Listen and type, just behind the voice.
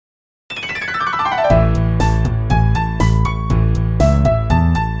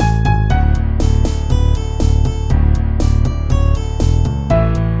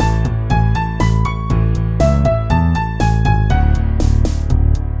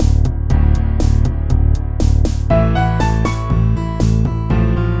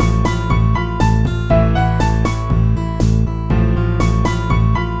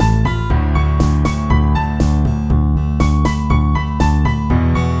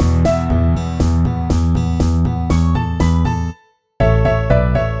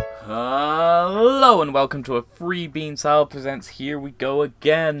and welcome to a Free Bean Salad Presents Here We Go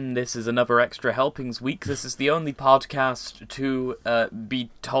Again. This is another Extra Helpings week. This is the only podcast to be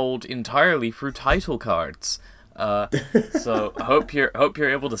told entirely through title cards. So I hope you're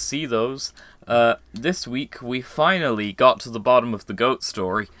able to see those. This week we finally got to the bottom of the goat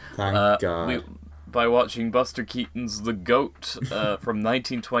story. Thank God. By watching Buster Keaton's The Goat from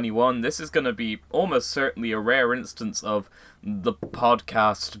 1921. This is going to be almost certainly a rare instance of the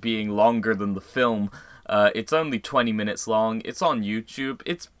podcast being longer than the film. It's only 20 minutes long. It's on YouTube.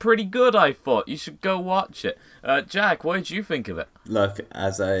 It's pretty good, I thought. You should go watch it. Jack, what did you think of it? Look,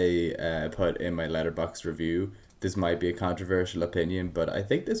 as I put in my Letterboxd review, this might be a controversial opinion, but I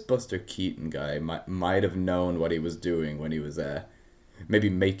think this Buster Keaton guy might have known what he was doing when he was maybe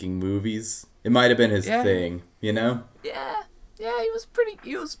making movies. It might have been his thing, you know? Yeah, he was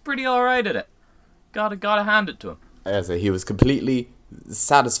pretty alright at it. Gotta hand it to him. As he was completely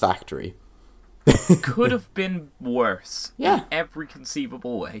satisfactory. Could have been worse. Yeah. In every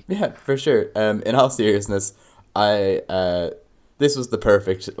conceivable way. Yeah, for sure. In all seriousness, this was the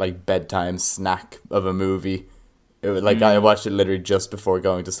perfect bedtime snack of a movie. It was I watched it literally just before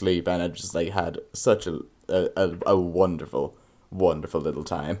going to sleep, and it just had such a wonderful, wonderful little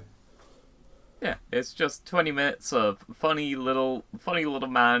time. Yeah, it's just 20 minutes of funny little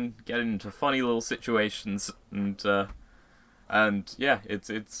man getting into funny little situations, and yeah,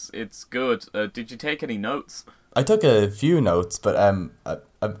 it's good. Did you take any notes? I took a few notes, but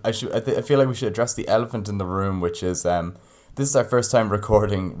I feel like we should address the elephant in the room, which is this is our first time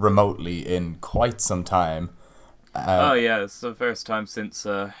recording remotely in quite some time. Oh yeah, it's the first time since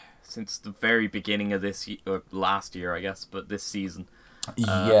the very beginning of this or last year, I guess, but this season.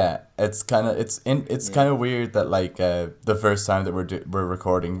 Yeah, it's kind of weird that the first time that we're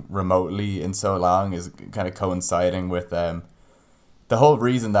recording remotely in so long is kind of coinciding with the whole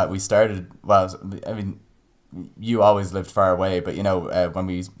reason that we started. Well, I mean, you always lived far away, but when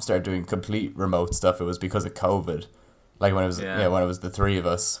we started doing complete remote stuff, it was because of COVID. When it was when it was the three of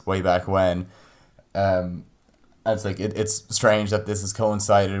us way back when. And it's it's strange that this has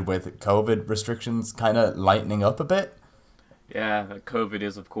coincided with COVID restrictions kind of lightening up a bit. Yeah, COVID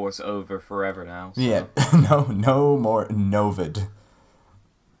is, of course, over forever now. So. Yeah, no more Novid.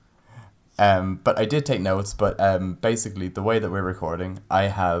 But I did take notes, but basically the way that we're recording, I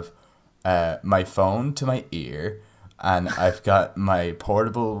have my phone to my ear, and I've got my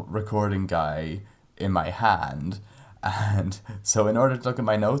portable recording guy in my hand, and so in order to look at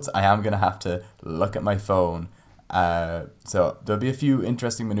my notes, I am going to have to look at my phone. So there'll be a few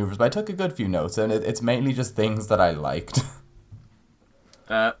interesting maneuvers, but I took a good few notes, and it's mainly just things that I liked.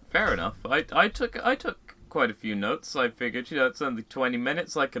 Fair enough. I took quite a few notes. I figured, it's only 20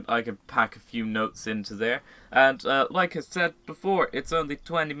 minutes. I could pack a few notes into there. And like I said before, it's only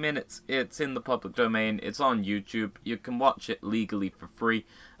 20 minutes. It's in the public domain. It's on YouTube. You can watch it legally for free.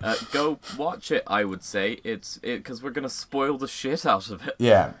 Go watch it, I would say. It's because we're gonna spoil the shit out of it.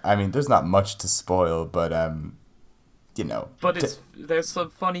 Yeah, I mean, there's not much to spoil, but But there's some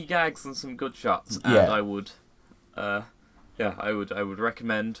funny gags and some good shots, and yeah. I would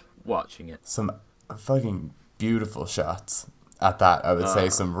recommend watching it. Some fucking beautiful shots at that. I would say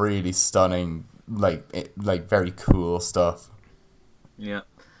some really stunning, very cool stuff. Yeah.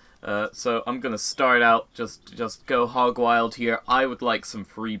 So I'm gonna start out just go hog wild here. I would like some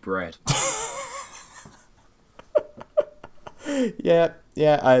free bread. Yeah.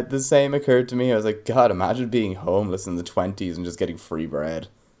 The same occurred to me. I was like, God, imagine being homeless in the 20s and just getting free bread.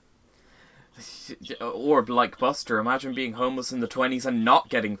 Or like Buster, imagine being homeless in the 20s and not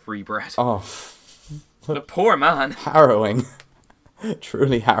getting free bread. Oh. The poor man. Harrowing.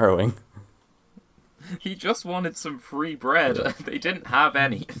 Truly harrowing. He just wanted some free bread. They didn't have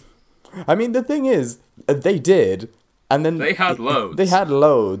any. I mean, the thing is, they did, and then... They had loads. They had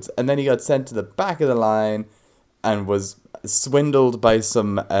loads, and then he got sent to the back of the line and was swindled by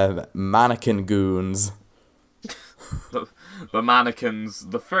some mannequin goons. The mannequins,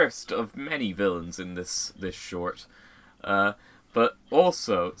 the first of many villains in this short. But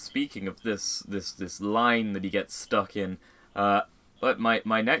also, speaking of this line that he gets stuck in,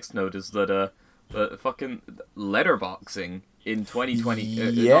 my next note is that fucking letterboxing in 2020,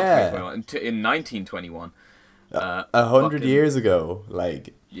 yeah, not 2021, in 1921. 100 years ago,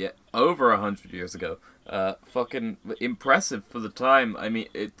 Yeah, over 100 years ago. Fucking impressive for the time. I mean,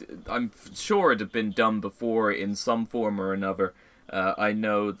 I'm sure it had been done before in some form or another. I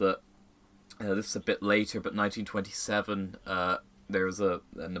know that this is a bit later, but 1927, there was a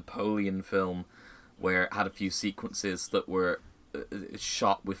Napoleon film where it had a few sequences that were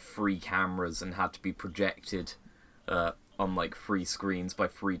shot with free cameras and had to be projected on like 3 screens by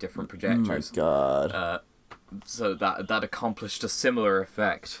 3 different Oh my projectors. god. So that accomplished a similar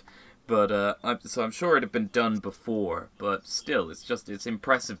effect. But I'm sure it had been done before, but still, it's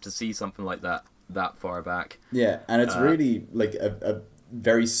impressive to see something like that far back. Yeah, and it's really like a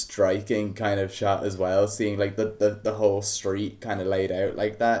very striking kind of shot as well, seeing like the whole street kind of laid out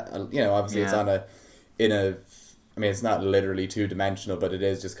like that. And, obviously it's Yeah. on I mean, it's not literally two-dimensional, but it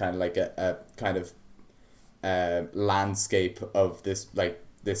is just kind of like a kind of landscape of this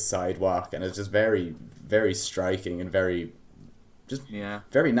sidewalk, and it's just very, very striking and very just Yeah.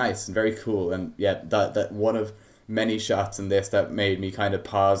 very nice and very cool. And yeah, that one of many shots in this that made me kind of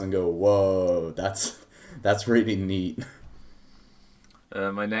pause and go, whoa, that's really neat.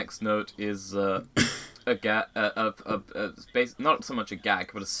 My next note is not so much a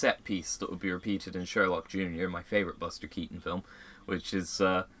gag, but a set piece that would be repeated in Sherlock Jr., my favorite Buster Keaton film, which is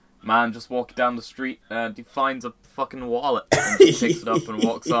man just walking down the street and he finds a fucking wallet and just picks it up and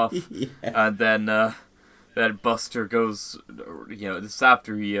walks off, Yeah. and then Buster goes, this is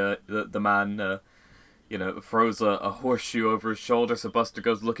after the man. Throws a horseshoe over his shoulder, so Buster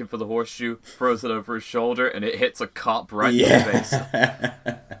goes looking for the horseshoe, throws it over his shoulder, and it hits a cop right in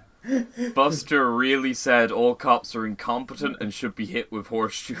the face. Buster really said all cops are incompetent and should be hit with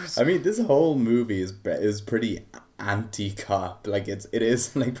horseshoes. I mean, this whole movie is pretty anti-cop. Like it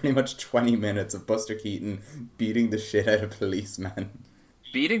is like pretty much 20 minutes of Buster Keaton beating the shit out of policemen.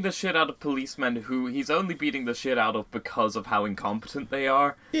 Beating the shit out of policemen who he's only beating the shit out of because of how incompetent they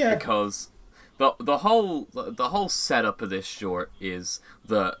are. Yeah. Because the whole setup of this short is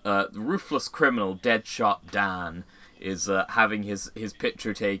the ruthless criminal Deadshot Dan is having his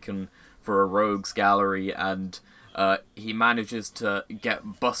picture taken for a rogues gallery, and he manages to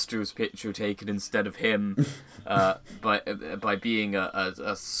get Buster's picture taken instead of him by being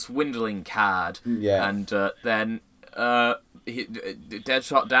a swindling cad. Yeah. And then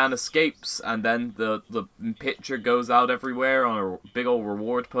Deadshot Dan escapes, and then the picture goes out everywhere on a big old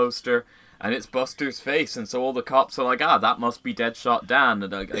reward poster. And it's Buster's face, and so all the cops are like, that must be Deadshot Dan,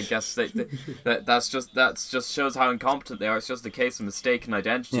 and I guess that's just shows how incompetent they are. It's just a case of mistaken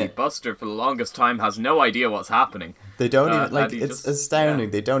identity. Yeah. Buster, for the longest time, has no idea what's happening. They don't even and he it's just- astounding.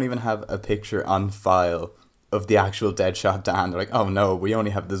 yeah. They don't even have a picture on file of the actual Deadshot Dan. They're like, oh no, we only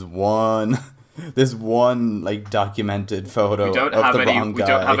have this one like documented photo We don't of have the any. wrong We guy.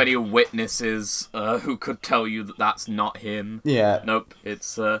 don't have any witnesses who could tell you that that's not him. Yeah. Nope.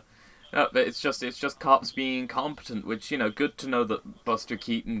 No, but it's just cops being incompetent, which, good to know that Buster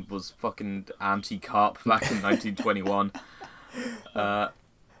Keaton was fucking anti-cop back in 1921.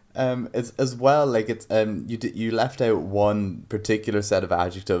 It's as well like it's you left out one particular set of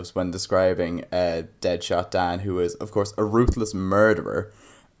adjectives when describing Deadshot Dan, who is of course a ruthless murderer.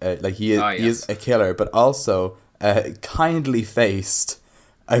 Like he is a killer, but also kindly faced.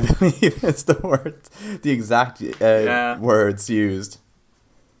 I believe is the exact words used.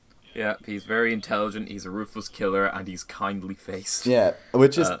 Yeah, he's very intelligent, he's a ruthless killer, and he's kindly faced. Yeah,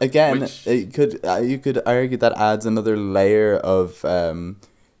 which is again, you could argue that adds another layer of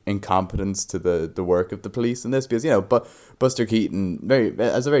incompetence to the work of the police in this, because but Buster Keaton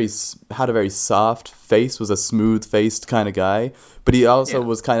had a very soft face, was a smooth faced kind of guy, but he also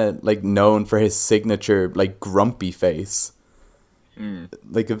was kind of like known for his signature like grumpy face.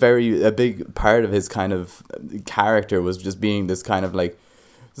 Like a big part of his kind of character was just being this kind of like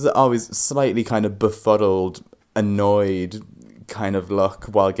always slightly kind of befuddled, annoyed kind of look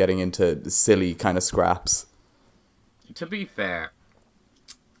while getting into silly kind of scraps. To be fair,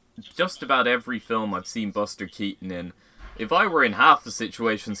 just about every film I've seen Buster Keaton in, if I were in half the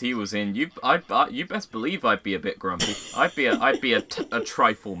situations he was in, you best believe I'd be a bit grumpy. I'd be a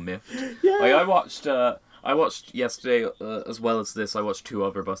trifle miffed. Yeah. Like I watched yesterday, as well as this, I watched 2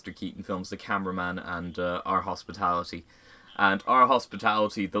 other Buster Keaton films, The Cameraman and Our Hospitality. And Our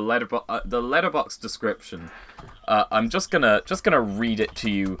Hospitality, the letterbox description, I'm just gonna read it to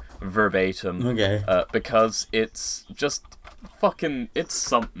you verbatim. Okay. Because it's just it's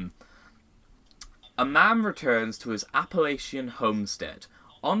something. A man returns to his Appalachian homestead.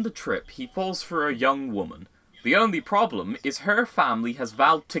 On the trip, he falls for a young woman. The only problem is her family has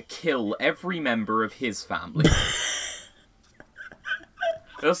vowed to kill every member of his family.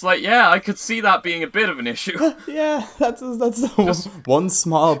 It's like, I could see that being a bit of an issue. Yeah, that's one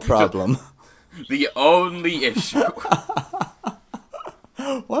small problem. The only issue.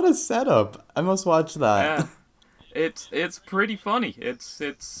 What a setup! I must watch that. Yeah, it's pretty funny. It's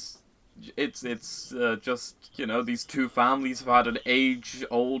just these 2 families have had an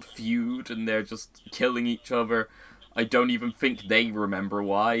age-old feud and they're just killing each other. I don't even think they remember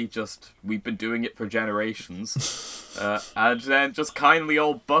why. Just we've been doing it for generations, and then just kindly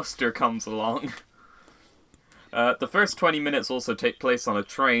old Buster comes along. The first 20 minutes also take place on a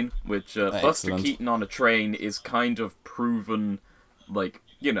train, which Buster Keaton on a train is kind of proven, like,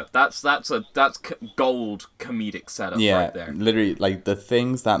 you know, that's gold comedic setup right there. Literally, like, the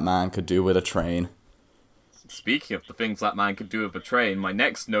things that man could do with a train. Speaking of the things that man could do with a train, my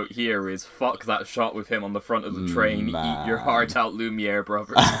next note here is fuck that shot with him on the front of the train. Eat your heart out, Lumiere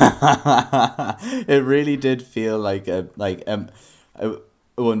brothers. It really did feel like I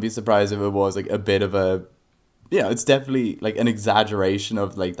wouldn't be surprised if it was like a bit of a, yeah, it's definitely like an exaggeration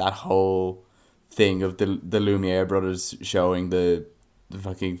of like that whole thing of the Lumiere brothers showing the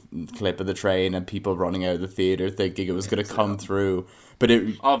fucking clip of the train and people running out of the theater thinking it was going to come through. But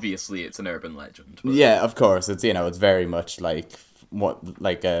it obviously it's an urban legend. But... yeah, of course, it's, you know, it's very much like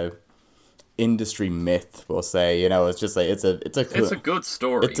a industry myth, we'll say. You know, it's just like it's a good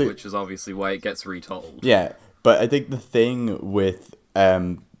story, which is obviously why it gets retold. Yeah, but I think the thing with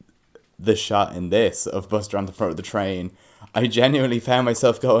the shot in this of Buster on the front of the train, I genuinely found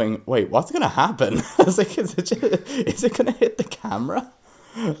myself going, wait, what's gonna happen? I was like, is it gonna hit the camera?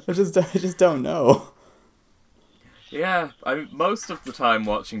 I just don't know. Yeah, most of the time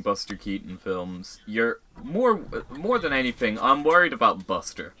watching Buster Keaton films, you're more than anything, I'm worried about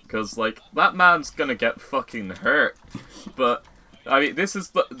Buster, because like that man's gonna get fucking hurt. But I mean, this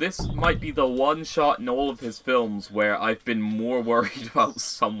might be the one shot in all of his films where I've been more worried about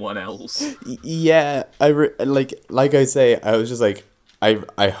someone else. Yeah, like I say, I was just like,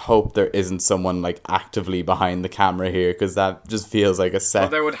 I hope there isn't someone like actively behind the camera here, because that just feels like a set. Well,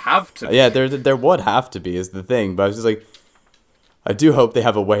 there would have to be. Yeah, there would have to be, is the thing. But I was just like, I do hope they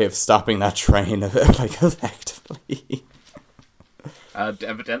have a way of stopping that train like effectively.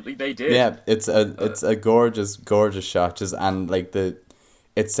 Evidently they did. Yeah, it's a gorgeous shot, just, and like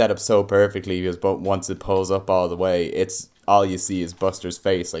it's set up so perfectly, because but once it pulls up all the way, it's all you see is Buster's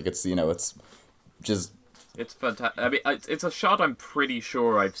face. Like, it's, you know, it's just. It's fantastic. I mean, it's a shot I'm pretty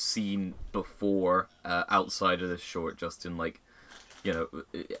sure I've seen before, outside of this short, just in like, you know,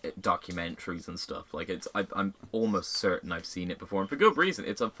 documentaries and stuff. Like, I'm almost certain I've seen it before, and for good reason.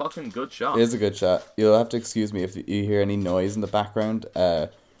 It's a fucking good shot. It is a good shot. You'll have to excuse me if you hear any noise in the background.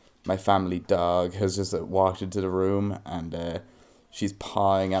 My family dog has just walked into the room, and she's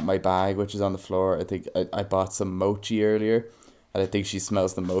pawing at my bag, which is on the floor. I think I bought some mochi earlier, and I think she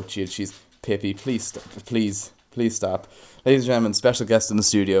smells the mochi, and she's, Pippi, please stop. Ladies and gentlemen, special guest in the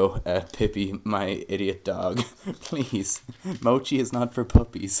studio, Pippi, my idiot dog. Please, mochi is not for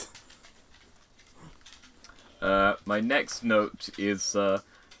puppies. My next note is,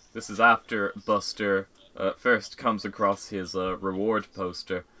 this is after Buster first comes across his reward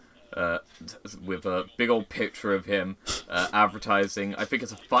poster, with a big old picture of him advertising. I think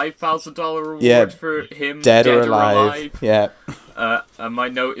it's a $5,000 reward for him, dead or alive. Yeah. And my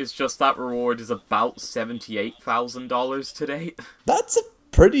note is just that reward is about $78,000 to date. That's a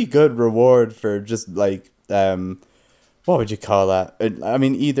pretty good reward for just like what would you call that? I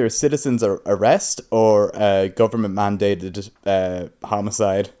mean, either citizen's arrest or government mandated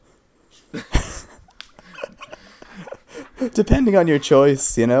homicide. Depending on your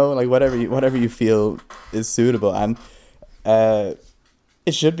choice, you know, like whatever you feel is suitable. And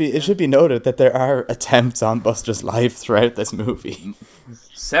it should be noted that there are attempts on Buster's life throughout this movie.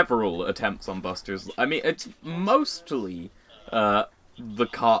 Several attempts on Buster's. I mean, it's mostly the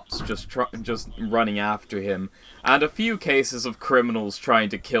cops just running after him, and a few cases of criminals trying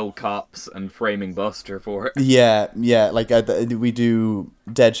to kill cops and framing Buster for it. Yeah, like we do.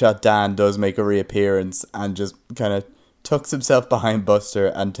 Deadshot Dan does make a reappearance and just kind of tucks himself behind Buster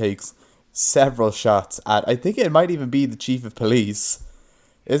and takes several shots at, I think it might even be the chief of police.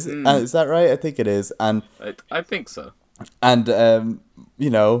 Is that right? I think it is. And I think so. And you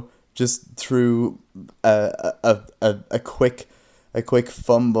know, just through a quick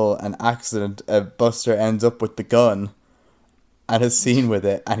fumble and accident, Buster ends up with the gun and is seen with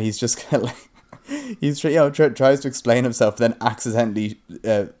it, and he's just kind of like, he's, you know, tries to explain himself, then accidentally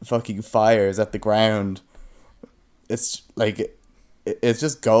fucking fires at the ground. It's like, it's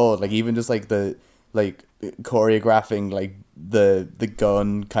just gold. Like, even just like the choreographing like the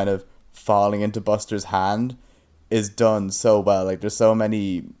gun kind of falling into Buster's hand is done so well. Like, there's so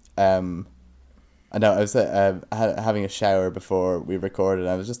many. I know, I was having a shower before we recorded,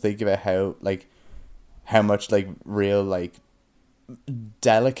 and I was just thinking about how much like real like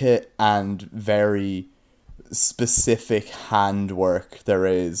delicate and very specific handwork there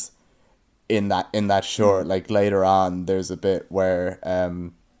is in that short. Like, later on, there's a bit where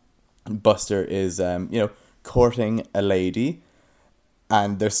Buster is you know, courting a lady,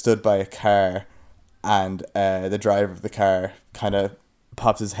 and they're stood by a car, and the driver of the car kind of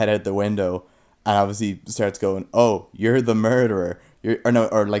pops his head out the window, and obviously starts going, "Oh, you're the murderer."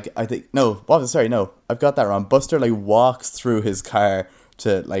 I think no. What? Sorry, no. I've got that wrong. Buster like walks through his car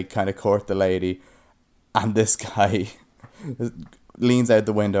to like kind of court the lady, and this guy leans out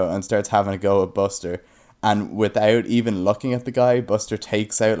the window and starts having a go at Buster. And without even looking at the guy, Buster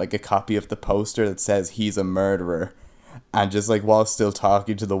takes out like a copy of the poster that says he's a murderer, and just like while still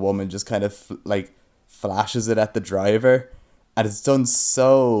talking to the woman, just kind of like flashes it at the driver, and it's done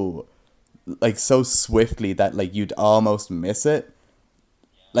so swiftly that like you'd almost miss it.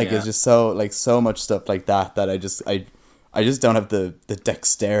 Like it's just so much stuff like that I just don't have the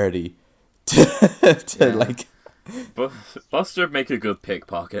dexterity to like. Buster make a good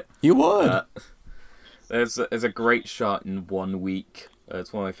pickpocket. You would. There's a great shot in 1 Week.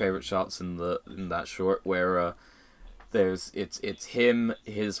 It's one of my favorite shots in that short where it's him,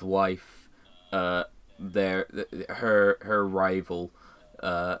 his wife, her rival,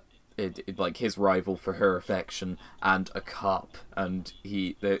 like his rival for her affection, and a cop, and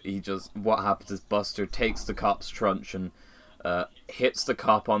he just, what happens is Buster takes the cop's truncheon, hits the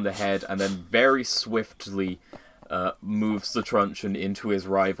cop on the head, and then very swiftly moves the truncheon into his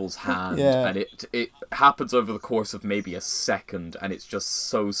rival's hand, and it happens over the course of maybe a second, and it's just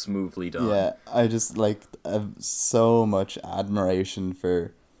so smoothly done. Yeah, I just like have so much admiration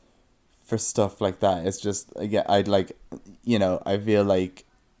for stuff like that. It's just, again, I'd like, I feel like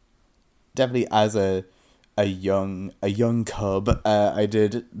definitely as a young cub, I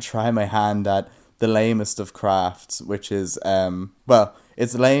did try my hand at the lamest of crafts, which is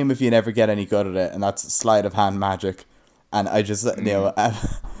it's lame if you never get any good at it, and that's sleight of hand magic. And I just I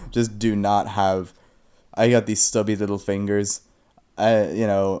just do not have. I got these stubby little fingers.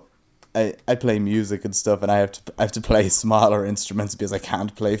 I play music and stuff, and I have to play smaller instruments because I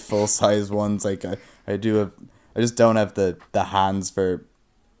can't play full size ones. Like I just don't have the hands for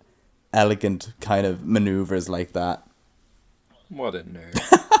elegant kind of maneuvers like that. What a nerd.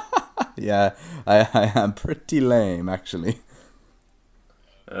 Yeah, I am pretty lame, actually.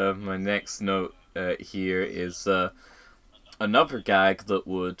 My next note here is another gag that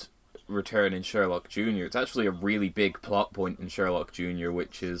would return in Sherlock Jr. It's actually a really big plot point in Sherlock Jr.,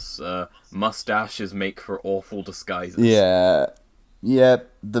 which is mustaches make for awful disguises. Yeah,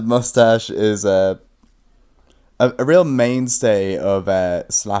 the mustache is a real mainstay of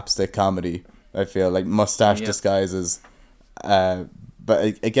slapstick comedy. I feel like mustache disguises.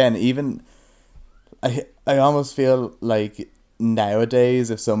 But again, even I almost feel like nowadays,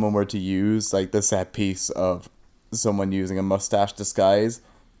 if someone were to use like the set piece of someone using a mustache disguise,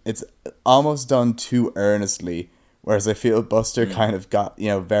 it's almost done too earnestly. Whereas I feel Buster kind of got,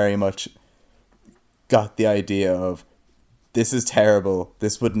 very much got the idea of, this is terrible.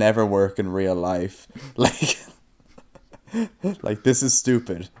 This would never work in real life. Like this is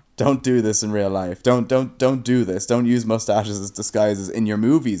stupid. Don't do this in real life. Don't do this. Don't use mustaches as disguises in your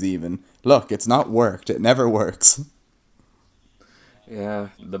movies even. Look, it's not worked. It never works. Yeah,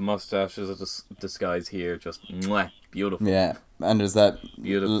 the mustache is a disguise here. Just beautiful. Yeah, and there's that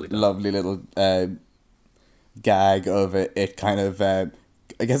lovely little gag of it kind of, I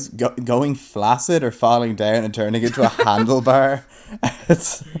guess, going flaccid or falling down and turning into a handlebar.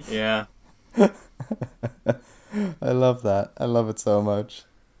 Yeah. I love that. I love it so much.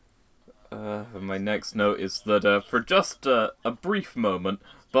 My next note is that for just a brief moment,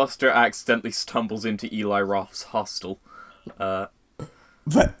 Buster accidentally stumbles into Eli Roth's hostel.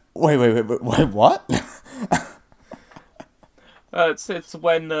 But wait, what? It's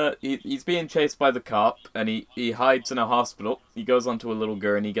when he's being chased by the cop, and he hides in a hospital. He goes onto a little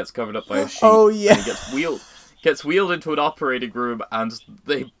gurney, gets covered up by a sheet. Oh yeah. And he gets wheeled into an operating room, and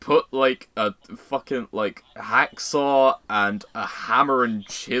they put like a fucking like hacksaw and a hammer and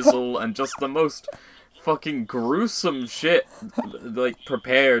chisel and just the most fucking gruesome shit like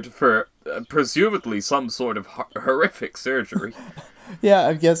prepared for presumably some sort of horrific surgery. Yeah,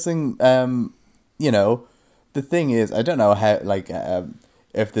 I'm guessing. The thing is, I don't know how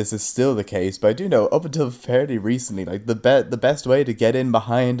if this is still the case, but I do know up until fairly recently, like the best way to get in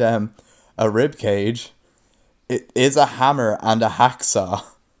behind a rib cage, it is a hammer and a hacksaw.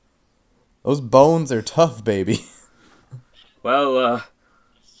 Those bones are tough, baby. Well,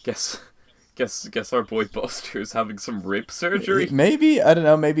 guess our boy Buster's having some rib surgery. Maybe, I don't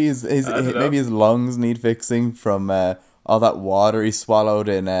know. Maybe his lungs need fixing from all that water he swallowed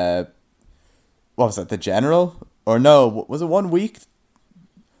in what was that, the General? Or no, was it 1 week?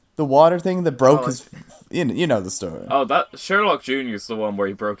 The water thing that broke his... You know the story. Oh, that Sherlock Jr. is the one where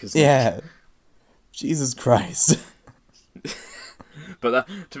he broke his neck. Yeah. Jesus Christ. But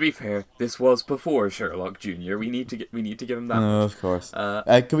to be fair, this was before Sherlock Jr. We need to give him that much. Of course.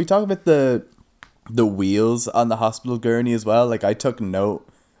 Can we talk about the wheels on the hospital gurney as well? Like, I took note,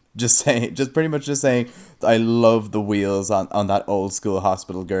 pretty much just saying, I love the wheels on that old school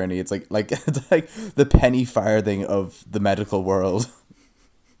hospital gurney. It's like it's like the penny farthing of the medical world.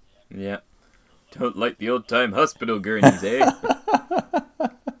 Yeah. Don't like the old time hospital gurneys, eh?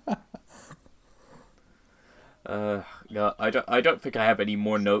 No, I don't think I have any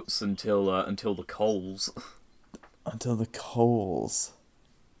more notes until the Coles. Until the Coles.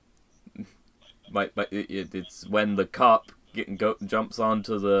 It's when the cop jumps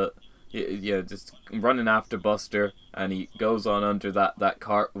onto the just running after Buster, and he goes on under that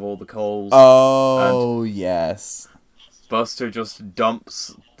cart with all the coals. Oh, yes. Buster just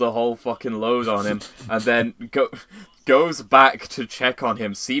dumps the whole fucking load on him, and then goes back to check on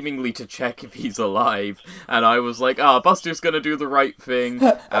him, seemingly to check if he's alive. And I was like, Buster's gonna do the right thing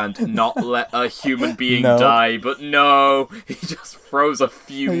and not let a human being die. But no, he just throws a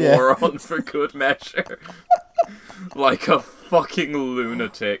few more on for good measure. Like a fucking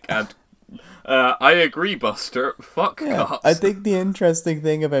lunatic. And I agree, Buster. Fuck cops. I think the interesting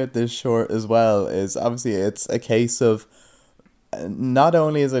thing about this short as well is, obviously, it's a case of, not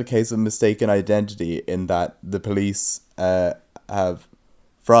only is it a case of mistaken identity in that the police have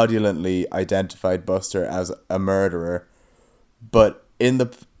fraudulently identified Buster as a murderer, but in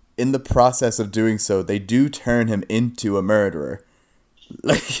the process of doing so, they do turn him into a murderer.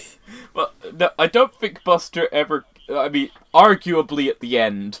 Like, well, no, I don't think Buster ever. I mean, arguably at the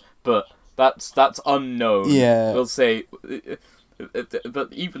end, but that's unknown. Yeah, we'll say.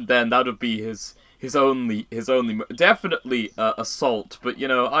 But even then, that would be his only definitely assault, but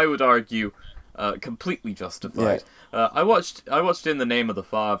I would argue completely justified. Yeah. I watched In the Name of the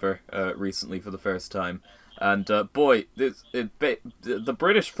Father recently for the first time, and boy, the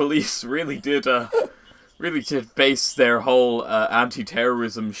British police really did base their whole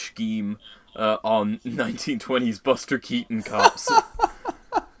anti-terrorism scheme on 1920s Buster Keaton cops.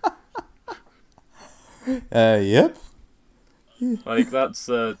 Yep. Like, that's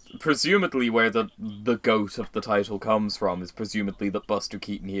presumably where the goat of the title comes from, is presumably that Buster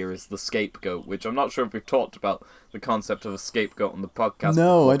Keaton here is the scapegoat, which I'm not sure if we've talked about the concept of a scapegoat on the podcast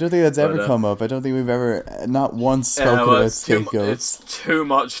before, I don't think that's ever come up. I don't think we've ever, not once, spoken about scapegoats. It's too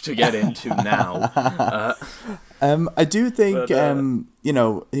much to get into now. I do think,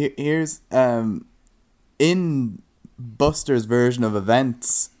 here's, in Buster's version of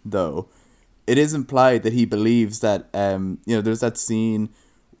events, though, it is implied that he believes that, there's that scene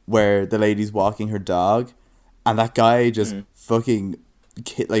where the lady's walking her dog, and that guy just fucking,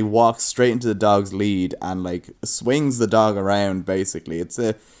 walks straight into the dog's lead and, swings the dog around, basically. It's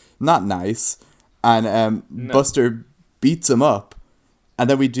not nice. And no. Buster beats him up. And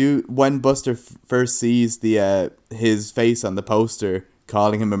then when Buster first sees his face on the poster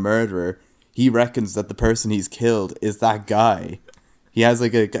calling him a murderer, he reckons that the person he's killed is that guy. He has a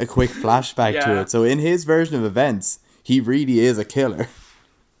quick flashback to it. So in his version of events, he really is a killer.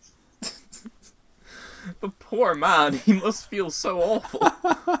 The poor man, he must feel so awful.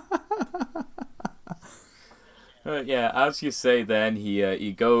 As you say, then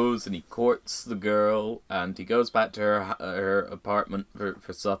he goes and he courts the girl, and he goes back to her apartment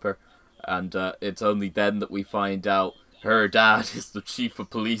for supper, and it's only then that we find out her dad is the chief of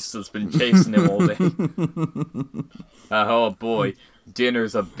police that's been chasing him all day. Oh boy.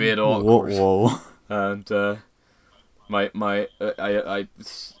 Dinner's a bit awkward. Whoa. And I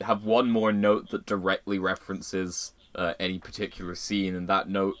have one more note that directly references any particular scene, and that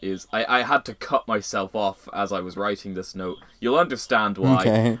note is I had to cut myself off as I was writing this note. You'll understand why.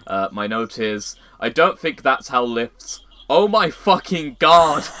 Okay. My note is, I don't think that's how lifts. Oh my fucking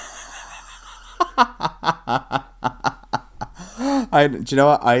god! Do you know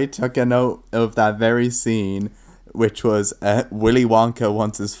what? I took a note of that very scene, which was Willy Wonka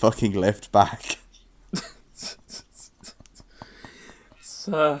wants his fucking lift back. It's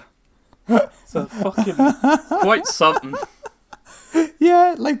a fucking quite something.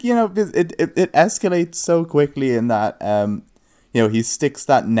 Yeah, it escalates so quickly in that he sticks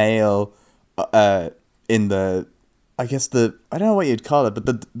that nail in the, I don't know what you'd call it,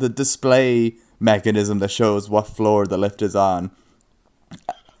 but the display mechanism that shows what floor the lift is on.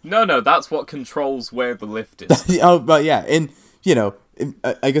 No, that's what controls where the lift is. Oh, but yeah,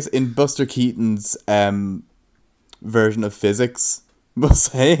 I guess in Buster Keaton's version of physics, we'll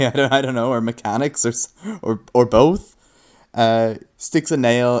say, I don't know, or mechanics or both, sticks a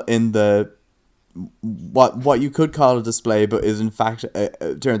nail in the what you could call a display, but is in fact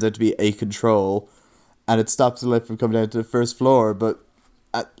turns out to be a control and it stops the lift from coming down to the first floor. But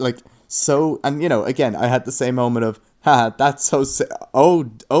like so, and you know, again, I had the same moment of, ha, that's so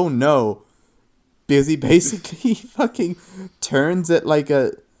oh no, because he basically fucking turns it like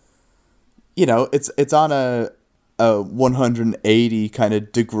a, you know, it's on a 180 kind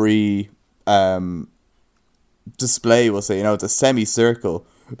of degree display, we'll say, you know, it's a semicircle,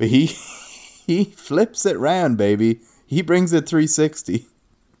 but he he flips it round, baby. He brings it 360.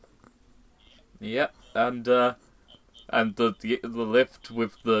 Yep, and the lift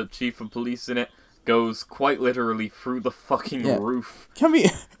with the chief of police in it goes quite literally through the fucking roof. Can we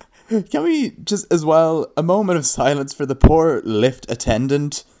just as well a moment of silence for the poor lift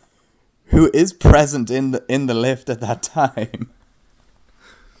attendant who is present in the lift at that time?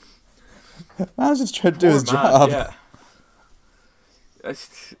 I was just trying to do his job. Yeah.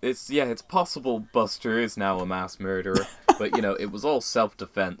 It's possible Buster is now a mass murderer, but you know, it was all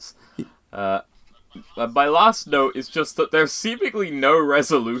self-defense. My last note is just that there's seemingly no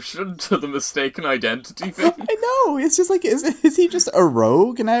resolution to the mistaken identity thing. I know, it's just like, is he just a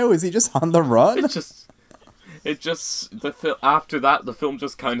rogue now? Is he just on the run? After that, the film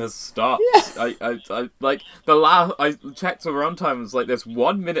just kind of stopped. Yeah. I checked the runtime, it was like, there's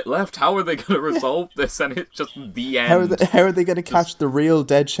 1 minute left, how are they going to resolve this? And it's just the end. How are they going to catch the real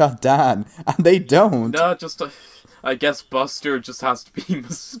Deadshot Dan? And they don't. No, I guess Buster just has to be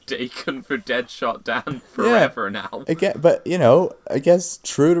mistaken for Deadshot Dan forever now. Again, but, you know, I guess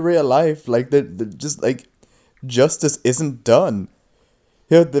true to real life, like, the just, like, justice isn't done.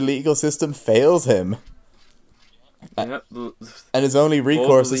 You know, the legal system fails him. And his only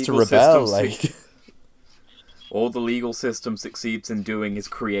recourse is to rebel, like... All the legal system succeeds in doing is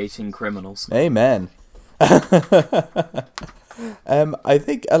creating criminals. Amen. I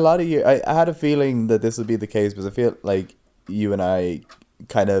think a lot of you... I had a feeling that this would be the case, because I feel like you and I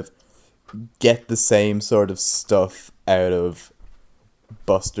kind of get the same sort of stuff out of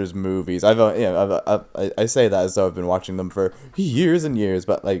Buster's movies. I say that as though I've been watching them for years and years,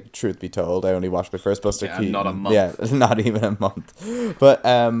 but like, truth be told, I only watched my first Buster Keaton. Not a month. Yeah, not even a month. But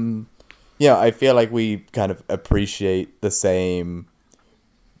yeah, I feel like we kind of appreciate the same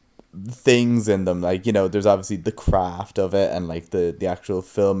things in them. Like, you know, there's obviously the craft of it and like the actual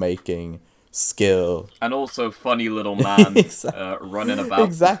filmmaking skill, and also funny little man running about.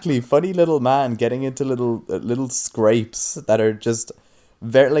 Exactly, funny little man getting into little scrapes that are just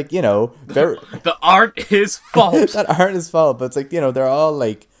very, like, you know, very... The art is fault. That aren't his fault, but it's like, you know, they're all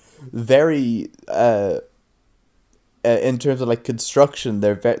like very in terms of like construction,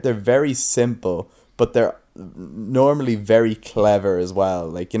 they're very simple, but they're normally very clever as well.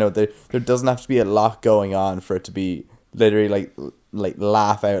 Like, you know, there doesn't have to be a lot going on for it to be literally like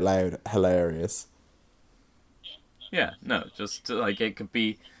laugh out loud hilarious. Yeah, no, just like, it could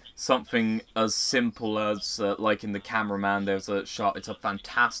be something as simple as like in The Cameraman, there's a shot, it's a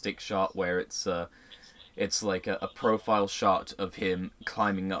fantastic shot where it's like a profile shot of him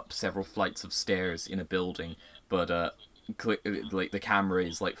climbing up several flights of stairs in a building, but like the camera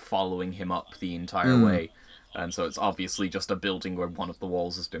is like following him up the entire way, and so it's obviously just a building where one of the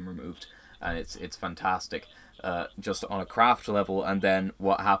walls has been removed, and it's fantastic. Just on a craft level, and then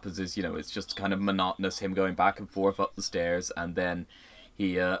what happens is, you know, it's just kind of monotonous, him going back and forth up the stairs, and then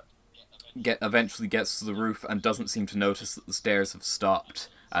he eventually gets to the roof and doesn't seem to notice that the stairs have stopped,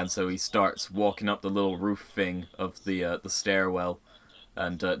 and so he starts walking up the little roof thing of the stairwell,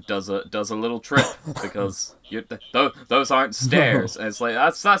 and does a little trip, because those aren't stairs, and it's like,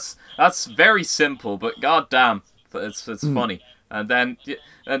 that's very simple, but goddamn, it's funny. And then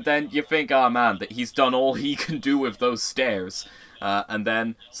you think, oh man, that he's done all he can do with those stairs. And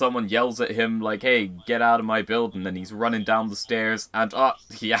then someone yells at him like, hey, get out of my building. And he's running down the stairs, and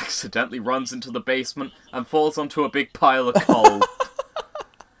he accidentally runs into the basement and falls onto a big pile of coal.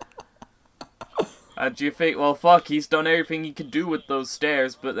 And you think, well, fuck, he's done everything he could do with those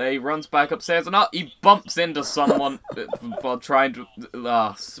stairs, but he runs back upstairs and he bumps into someone while trying to...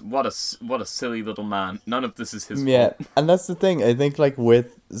 what a silly little man. None of this is his fault. Yeah, and that's the thing. I think, like,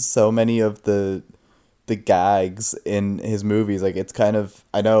 with so many of the gags in his movies, like, it's kind of...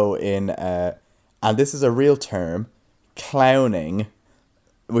 I know in... and this is a real term, clowning,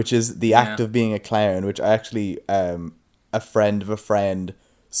 which is the act of being a clown, which I actually... a friend of a friend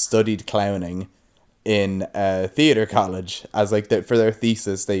studied clowning in theater college as like for their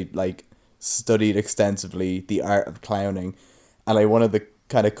thesis. They like studied extensively the art of clowning, and like one of the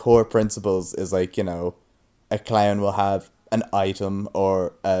kind of core principles is like, you know, a clown will have an item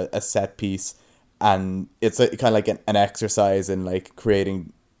or a set piece, and it's kind of like an exercise in like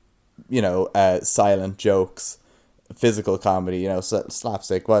creating, you know, silent jokes, physical comedy, you know,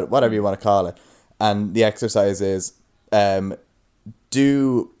 slapstick, whatever you want to call it. and the exercise is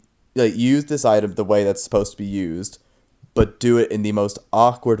do like use this item the way that's supposed to be used, but do it in the most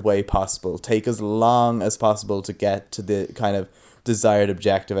awkward way possible. Take as long as possible to get to the kind of desired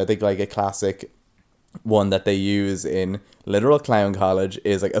objective. I think like a classic one that they use in Literal Clown College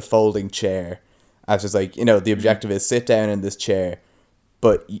is like a folding chair. It's just like, the objective is sit down in this chair,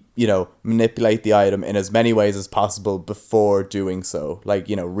 but, manipulate the item in as many ways as possible before doing so. Like,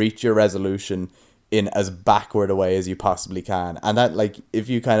 reach your resolution in as backward a way as you possibly can. And that, like, if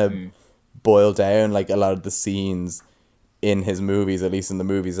you kind of boil down, like, a lot of the scenes in his movies, at least in the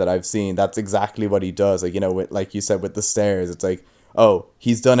movies that I've seen, that's exactly what he does. Like, with, like you said, with the stairs, it's like, oh,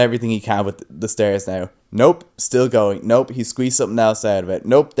 he's done everything he can with the stairs now. Nope, still going. Nope, he squeezed something else out of it.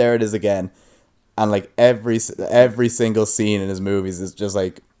 Nope, there it is again. And like every single scene in his movies is just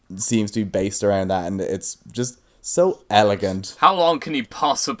like seems to be based around that, and it's just so elegant. How long can he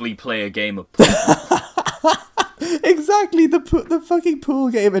possibly play a game of pool? Exactly, the fucking pool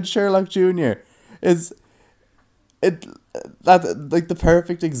game in Sherlock Jr. is that like the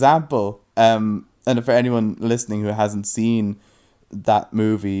perfect example. And for anyone listening who hasn't seen that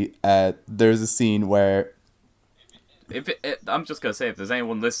movie, there's a scene where I'm just gonna say, if there's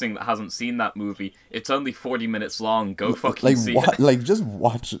anyone listening that hasn't seen that movie, it's only 40 minutes long. Go fucking see it. Like, just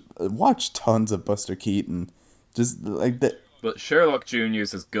watch tons of Buster Keaton. Just like the. But Sherlock Jr.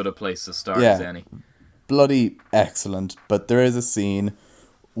 is as good a place to start as any. Bloody excellent. But there is a scene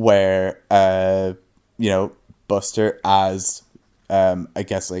where, Buster as, I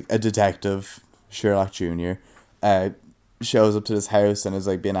guess like a detective, Sherlock Jr. Shows up to this house and is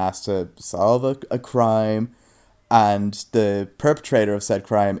like being asked to solve a crime. And the perpetrator of said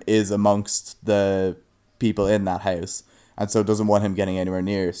crime is amongst the people in that house. And so doesn't want him getting anywhere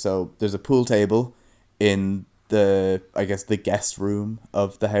near. So there's a pool table in the guest room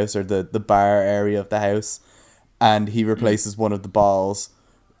of the house, or the bar area of the house. And he replaces one of the balls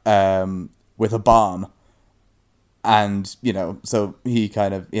with a bomb. And, so he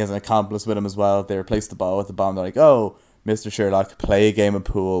has an accomplice with him as well. They replace the ball with the bomb. They're like, oh, Mr. Sherlock, play a game of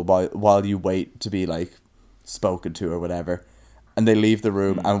pool while you wait to be like spoken to or whatever. And they leave the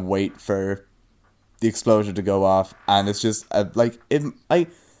room and wait for the explosion to go off, and it's just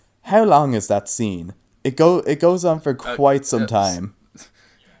how long is that scene? It goes on for quite some time.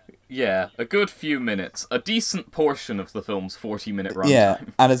 Yeah, a good few minutes. A decent portion of the film's 40-minute runtime. Yeah,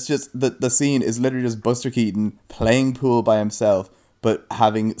 and it's just the scene is literally just Buster Keaton playing pool by himself, but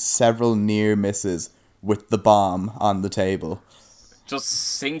having several near misses with the bomb on the table. Just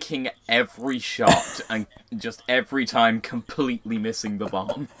sinking every shot and just every time completely missing the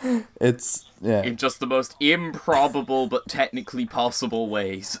bomb. It's, yeah. In just the most improbable but technically possible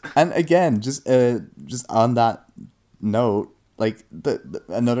ways. And again, just on that note, like the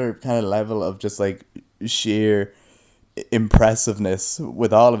another kind of level of just like sheer impressiveness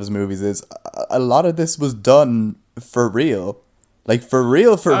with all of his movies is a lot of this was done for real. Like for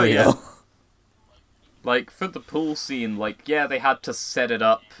real. Yeah. Like, for the pool scene, like, yeah, they had to set it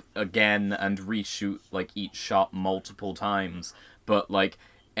up again and reshoot, like, each shot multiple times. But, like,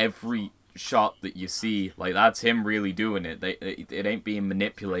 every shot that you see, like, that's him really doing it. It ain't being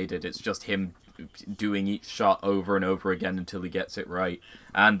manipulated. It's just him doing each shot over and over again until he gets it right.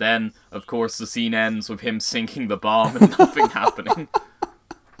 And then, of course, the scene ends with him sinking the bomb and nothing happening.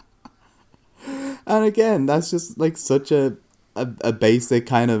 And again, that's just, like, such a basic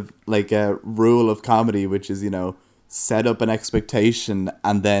kind of like a rule of comedy, which is, set up an expectation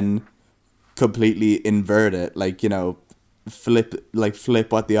and then completely invert it. Like, flip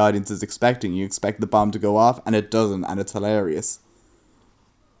what the audience is expecting. You expect the bomb to go off and it doesn't, and it's hilarious.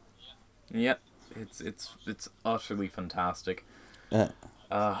 Yep, it's utterly fantastic. Yeah.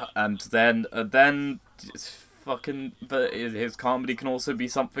 And then his comedy can also be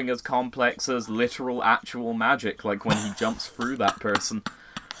something as complex as literal actual magic, like when he jumps through that person.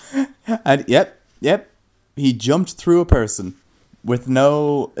 And yep, he jumped through a person with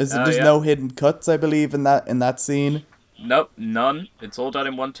no hidden cuts, I believe, in that scene. Nope, none. It's all done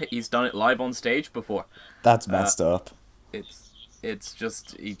in one take. He's done it live on stage before. That's messed up. It's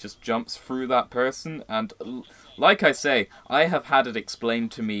just, he just jumps through that person, and like I say, I have had it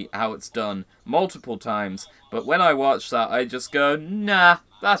explained to me how it's done multiple times, but when I watch that, I just go, nah,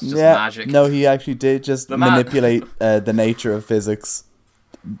 that's just magic. No, he actually did just manipulate the nature of physics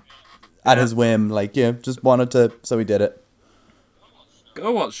at his whim, just wanted to, so he did it.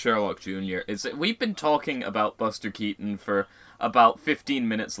 Go watch Sherlock Jr. We've been talking about Buster Keaton for about 15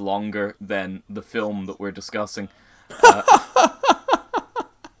 minutes longer than the film that we're discussing.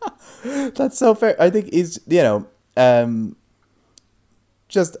 That's so fair. I think he's,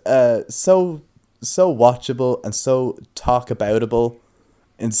 just so so watchable and so talk aboutable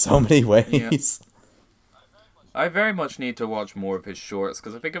in so many ways. I very much need to watch more of his shorts,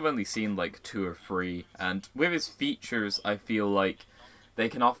 because I think I've only seen like 2 or 3, and with his features, I feel like they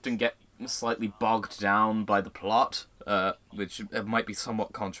can often get slightly bogged down by the plot, which might be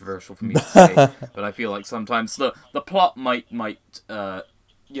somewhat controversial for me to say, but I feel like sometimes the plot might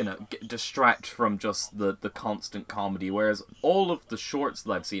distract from just the constant comedy, whereas all of the shorts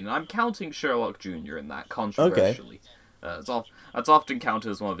that I've seen, and I'm counting Sherlock Jr. in that, controversially, it's often counted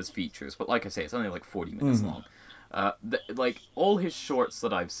as one of his features, but like I say, it's only like 40 minutes long. Like, all his shorts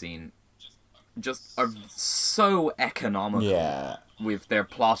that I've seen just are so economical with their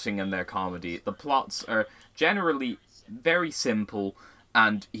plotting and their comedy. The plots are generally very simple,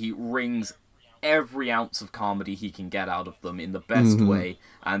 and he wrings every ounce of comedy he can get out of them in the best way,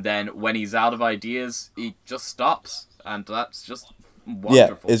 and then when he's out of ideas, he just stops, and that's just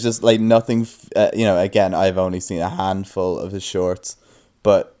wonderful. Yeah, it's just like nothing, again, I've only seen a handful of his shorts,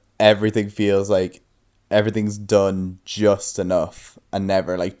 but everything feels like everything's done just enough, and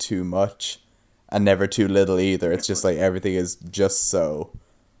never like too much, and never too little either. It's just like everything is just so.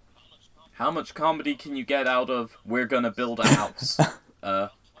 How much comedy can you get out of "we're gonna build a house"?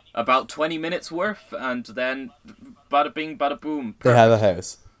 About 20 minutes worth, and then bada bing, bada boom. Perfect. They have a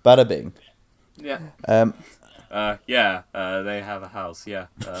house. Bada bing. Yeah. They have a house. Yeah.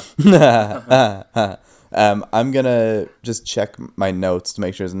 I'm gonna just check my notes to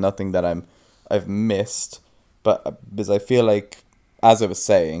make sure there's nothing that I've missed, but because I feel like, as I was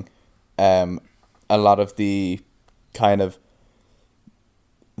saying, a lot of the kind of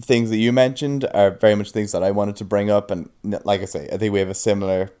things that you mentioned are very much things that I wanted to bring up, and like I say, I think we have a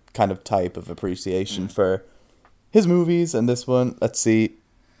similar kind of type of appreciation for his movies, and this one, let's see.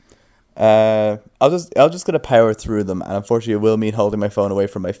 I'll just gonna power through them, and unfortunately it will mean holding my phone away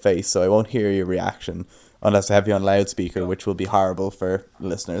from my face, so I won't hear your reaction unless I have you on loudspeaker, which will be horrible for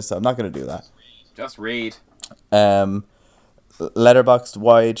listeners, so I'm not gonna do that. Just read. Letterboxd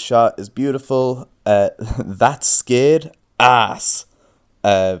wide shot is beautiful. That skid ass.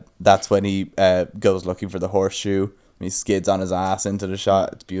 That's when he goes looking for the horseshoe. He skids on his ass into the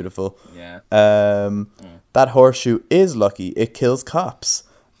shot. It's beautiful. Yeah. That horseshoe is lucky. It kills cops.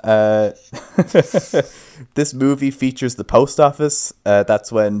 This movie features the post office.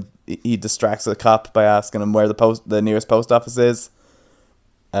 That's when he distracts a cop by asking him where the nearest post office is.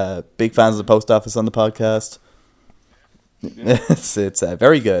 Big fans of the post office on the podcast. It's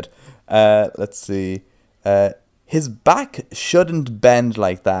very good. Let's see. His back shouldn't bend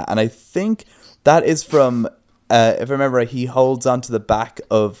like that, and I think that is from, if I remember, he holds onto the back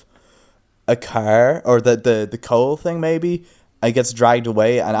of a car, or the coal thing maybe, and gets dragged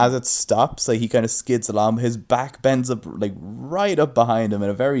away, and as it stops, like, he kind of skids along. His back bends up like right up behind him in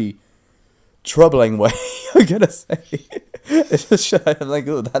a very troubling way. I'm gonna say. It's just, I'm like,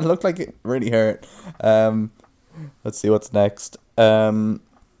 oh, that looked like it really hurt. Let's see what's next.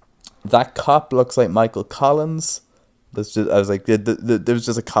 That cop looks like Michael Collins. I was like, there was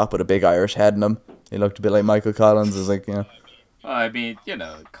just a cop with a big Irish head in him. He looked a bit like Michael Collins. I was like, Well, I mean,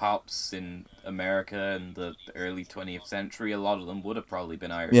 cops in America in the early 20th century, a lot of them would have probably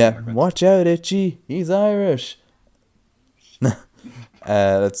been Irish immigrants. Watch out, Itchy. He's Irish.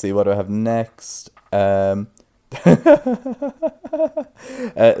 Let's see, what do I have next? They're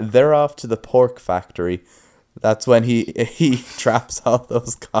off to the pork factory. That's when he traps all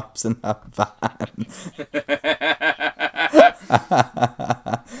those cops in that van.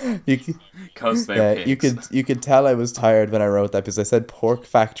 You could tell I was tired when I wrote that, because I said pork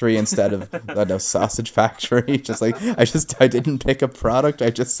factory instead of sausage factory. Just like I didn't pick a product. I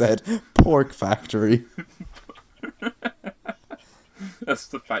just said pork factory. That's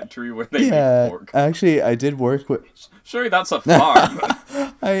the factory where they make pork. Actually, I did work with. Surely that's a farm.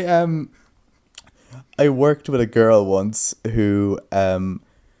 I worked with a girl once who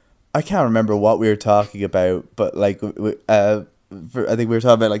I can't remember what we were talking about, but like I think we were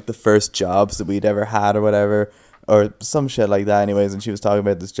talking about like the first jobs that we'd ever had or whatever, or some shit like that. Anyways, and she was talking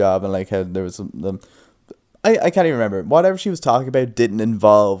about this job and like how there was some. I can't even remember. Whatever she was talking about didn't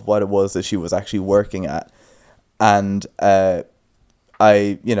involve what it was that she was actually working at, and I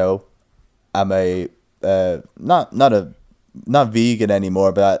am a not vegan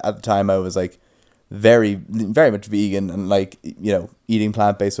anymore, but at the time I was like very, very much vegan and like, eating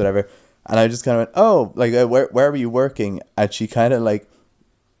plant-based, whatever. And I just kind of went, oh, like, where were you working? And she kind of like,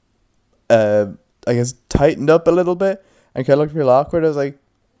 I guess tightened up a little bit and kind of looked real awkward. I was like,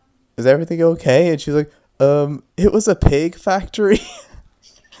 is everything okay? And she was like, it was a pig factory.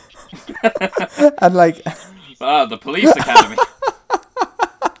 And like, the police academy.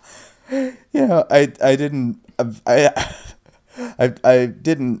 I didn't I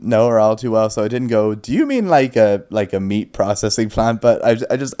didn't know her all too well, so I didn't go, do you mean like a meat processing plant? But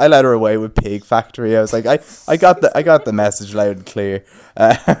I let her away with pig factory. I was like, I got the message loud and clear.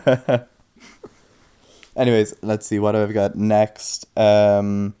 Anyways, let's see what I've got next.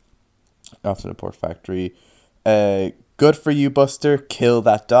 After the pork factory, good for you, Buster. Kill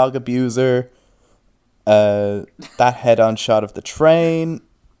that dog abuser. That head-on shot of the train.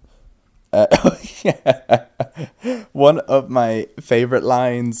 Yeah. One of my favorite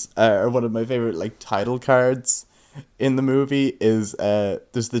lines, or one of my favorite like title cards in the movie is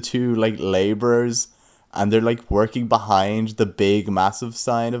there's the two like laborers, and they're like working behind the big massive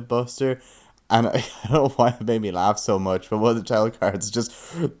sign of Buster, and I don't know why it made me laugh so much, but one of the title cards is just,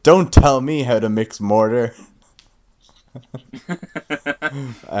 "Don't tell me how to mix mortar."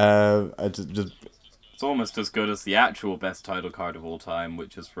 I just It's almost as good as the actual best title card of all time,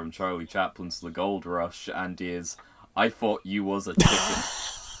 which is from Charlie Chaplin's The Gold Rush, and is, "I thought you was a chicken."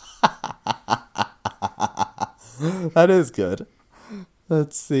 that is good.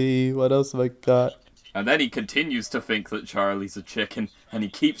 Let's see, what else have I got? And then he continues to think that Charlie's a chicken, and he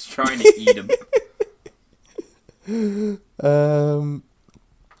keeps trying to eat him.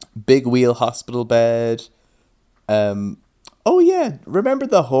 Big wheel hospital bed. Oh yeah, remember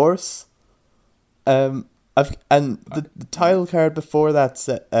the horse? The title card before that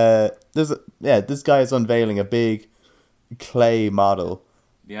said, this guy is unveiling a big clay model.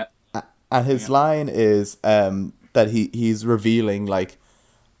 Yeah. And his line is that he's revealing like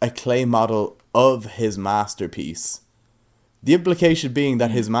a clay model of his masterpiece. The implication being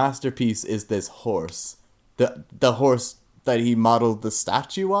that his masterpiece is this horse. The horse that he modeled the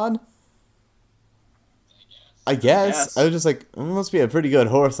statue on. I guess. I was just like, it must be a pretty good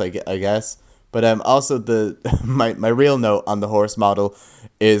horse, I guess. But also my real note on the horse model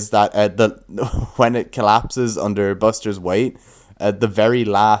is that when it collapses under Buster's weight, the very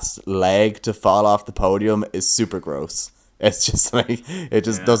last leg to fall off the podium is super gross. It's just like, it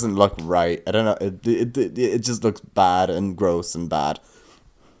just doesn't look right. I don't know. It just looks bad and gross and bad.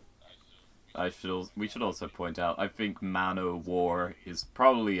 We should also point out, I think Man-O-War is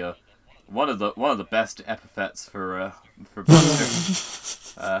probably one of the best epithets for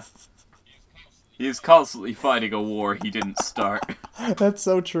Buster. He's constantly fighting a war he didn't start. That's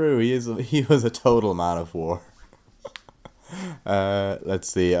so true. He was a total man of war. Let's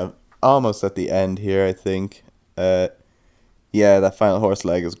see. I'm almost at the end here, I think. Yeah, that final horse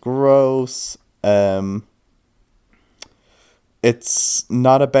leg is gross. It's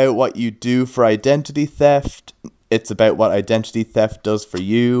not about what you do for identity theft. It's about what identity theft does for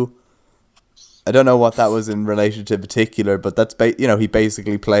you. I don't know what that was in relation to particular, but that's he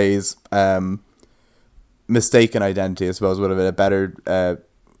basically plays mistaken identity, I suppose would have been a better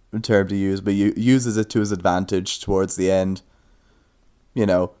term to use, but uses it to his advantage towards the end.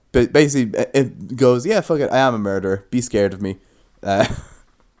 But basically it goes, yeah, fuck it, I am a murderer. Be scared of me.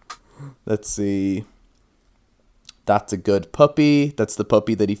 Let's see. That's a good puppy. That's the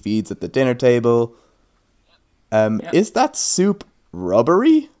puppy that he feeds at the dinner table. Yep. Is that soup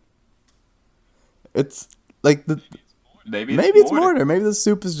rubbery? It's like maybe it's mortar. Maybe the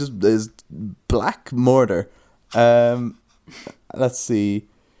soup is black mortar. Let's see.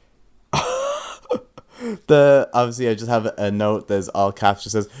 Obviously I just have a note that's all caps,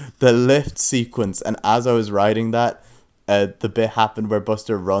 just says the lift sequence, and as I was writing that, the bit happened where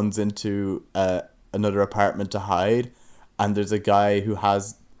Buster runs into another apartment to hide, and there's a guy who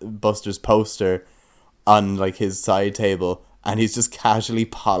has Buster's poster on like his side table, and he's just casually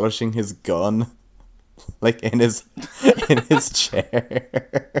polishing his gun like in his chair.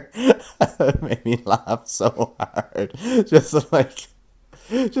 It made me laugh so hard. Just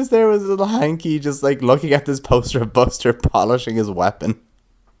there was a little hanky just like looking at this poster of Buster polishing his weapon.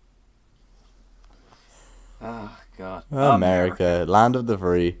 Oh God. America, land of the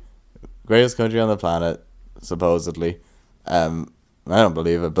free, greatest country on the planet, supposedly. I don't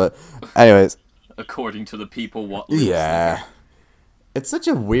believe it, but anyways. According to the people, what? Yeah, it's such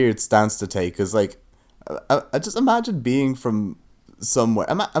a weird stance to take, because like, I just imagine being from somewhere.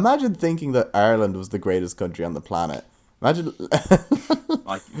 Imagine thinking that Ireland was the greatest country on the planet. Imagine,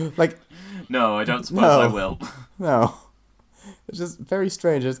 like. No, I don't suppose I will. No, it's just very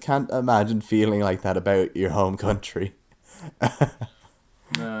strange. I just can't imagine feeling like that about your home country.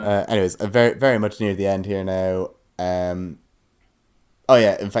 Anyways, very very much near the end here now. Oh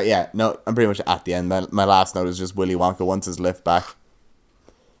yeah, in fact, yeah, no, I'm pretty much at the end. My last note is just Willy Wonka wants his lift back.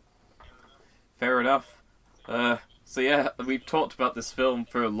 Fair enough. So yeah, we've talked about this film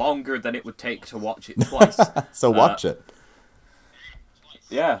for longer than it would take to watch it twice. So watch it.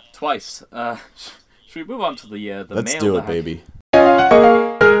 Yeah, twice. Should we move on to the Let's mailbag? do it, baby.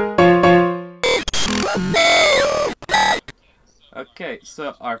 Okay,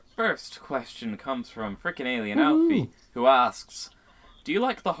 so our first question comes from frickin' Alien Alfie, who asks, "Do you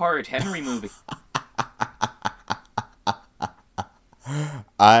like the Horrid Henry movie?"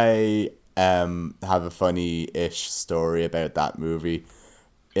 I have a funny-ish story about that movie.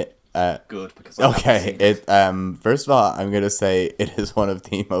 Good, because I haven't Okay, seen it. first of all, I'm gonna say it is one of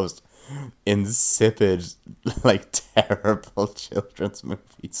the most insipid, like terrible children's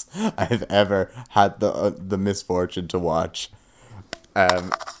movies I've ever had the misfortune to watch.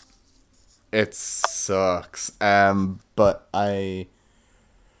 It sucks. But a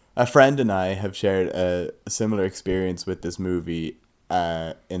friend and I have shared a similar experience with this movie.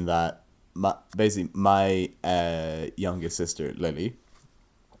 In that, my youngest sister Lily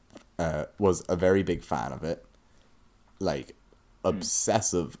was a very big fan of it, like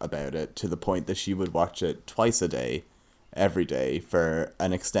obsessive about it to the point that she would watch it twice a day, every day for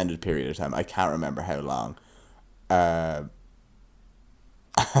an extended period of time. I can't remember how long.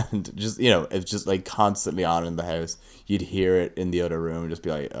 And just, it's just like constantly on in the house. You'd hear it in the other room and just be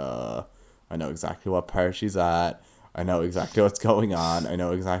like, I know exactly what part she's at. I know exactly what's going on. I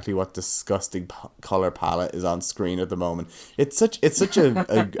know exactly what disgusting color palette is on screen at the moment. It's such a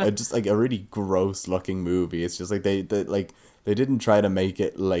just like a really gross looking movie. It's just like they didn't try to make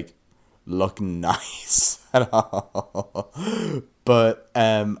it like look nice at all. But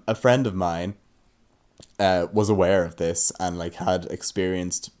a friend of mine was aware of this and like had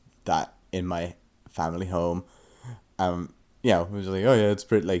experienced that in my family home. It was like, oh yeah, it's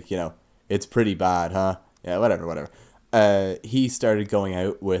pretty, like, it's pretty bad, huh? Yeah, whatever. He started going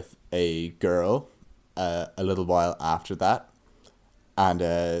out with a girl a little while after that, and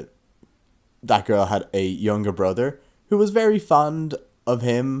that girl had a younger brother who was very fond of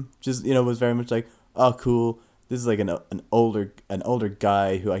him. Just, was very much like, oh cool, this is like an older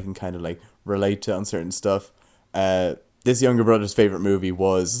guy who I can kind of like relate to on certain stuff. This younger brother's favorite movie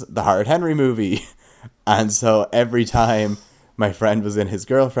was the Horrid Henry movie, and so every time my friend was in his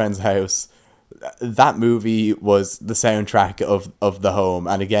girlfriend's house, that movie was the soundtrack of the home.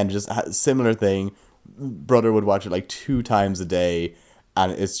 And again, just a similar thing. Brother would watch it like 2 times a day,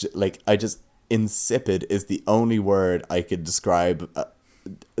 and it's just, like, insipid is the only word I could describe.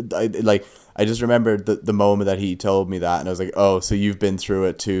 I just remember the moment that he told me that, and I was like, oh, so you've been through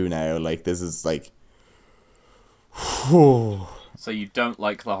it too now. Like, this is like, whew. So you don't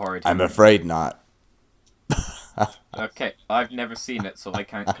like the Horrid I'm Henry? afraid not. Okay, I've never seen it, so I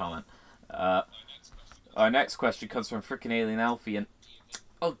can't comment. Our next question comes from frickin' Alien Alfie, and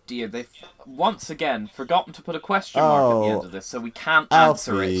oh dear, they've once again forgotten to put a question mark at the end of this, so we can't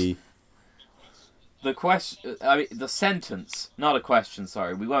answer Alfie. it. The question, the sentence, not a question,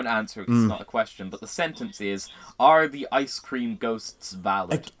 sorry, we won't answer it because it's not a question, but the sentence is, are the ice cream ghosts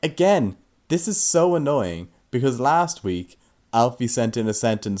valid? Again, this is so annoying because last week Alfie sent in a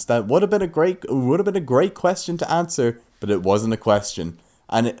sentence that would have been a great question to answer, but it wasn't a question.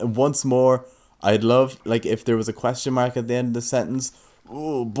 And once more, I'd love, like, if there was a question mark at the end of the sentence.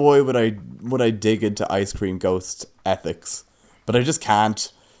 Oh boy, would I dig into ice cream ghost ethics, but I just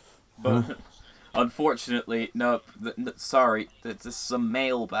can't. But unfortunately, no, sorry, this is a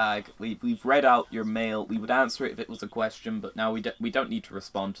mailbag. We've read out your mail. We would answer it if it was a question, but now we don't need to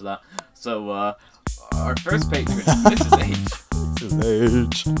respond to that. So, our first patron, this is H. This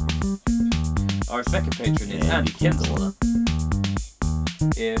is H. Our second patron is Andy Kinsella.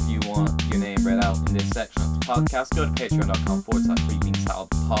 If you want your name read out in this section of the podcast, go to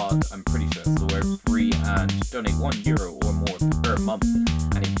patreon.com/freebeansaladpod. I'm pretty sure it's the word free, and donate €1 or more per month.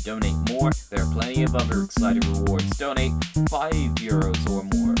 And if you donate more, there are plenty of other exciting rewards. Donate €5 or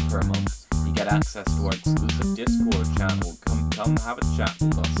more per month. You get access to our exclusive Discord channel. Come have a chat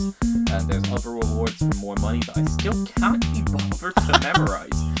with us. And there's other rewards for more money that I still can't be bothered to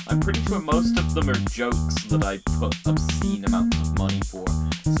memorize. I'm pretty sure most of them are jokes that I put obscene amounts of money for.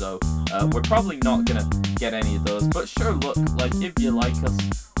 So, we're probably not gonna get any of those. But sure, look, like, if you like us,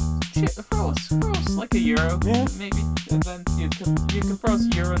 throw us like €1, Yeah. maybe. And then you can throw us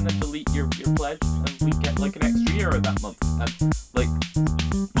 €1 and then delete your pledge, and we get like an extra €1 that month. And like,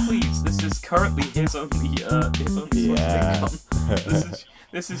 please, this is currently his only source of income.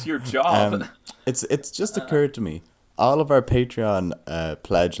 This is your job. It's just occurred to me, all of our Patreon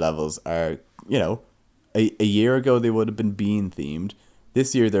pledge levels are, a year ago they would have been Bean themed.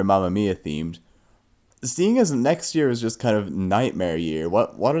 This year they're Mamma Mia themed. Seeing as next year is just kind of Nightmare Year,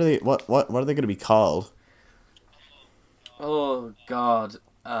 what are they going to be called? Oh God.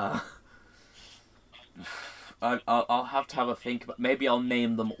 I'll have to have a think. But maybe I'll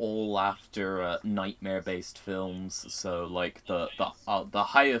name them all after nightmare-based films. So like the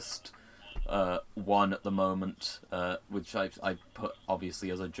highest one at the moment, which I put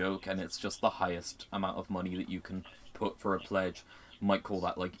obviously as a joke, and it's just the highest amount of money that you can put for a pledge. Might call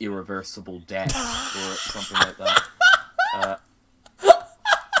that like irreversible death or something like that.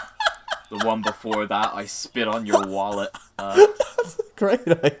 The one before that, I spit on your wallet. That's a great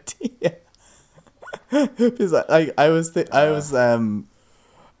idea. Because I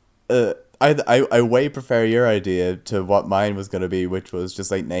way prefer your idea to what mine was gonna be, which was just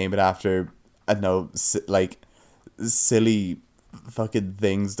like name it after, I don't know, like silly fucking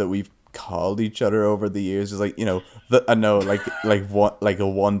things that we've called each other over the years. Just like, you know, I know like what, like a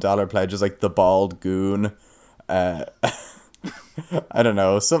 $1 pledge is like the bald goon. I don't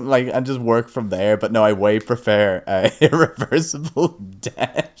know, something like, and just work from there. But no, I way prefer irreversible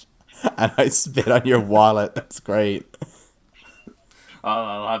debt, and I spit on your wallet. That's great.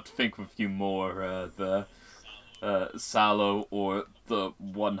 I'll have to think of a few more. The Sallow or the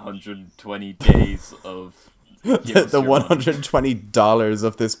 120 days of The $120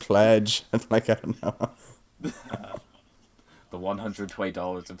 of this pledge. Like, I don't know. The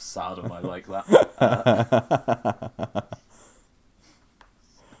 $120 of Sodom. I like that.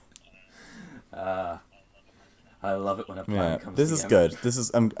 I love it when a plan comes this is together. good. This is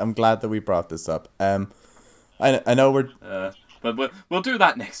I'm glad that we brought this up. I know we're But we'll do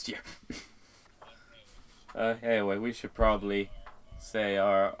that next year. Anyway, we should probably say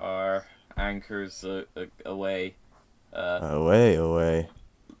our anchors away. away.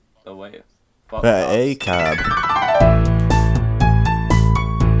 Away. ACAB.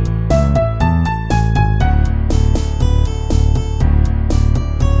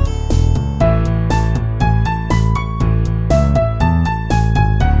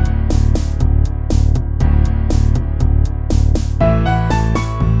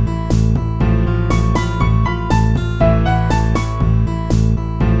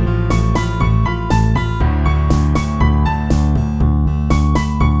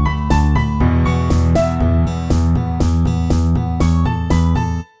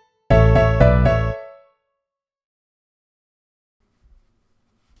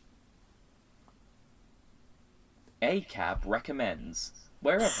 ACAB recommends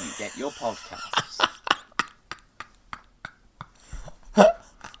wherever you get your podcasts.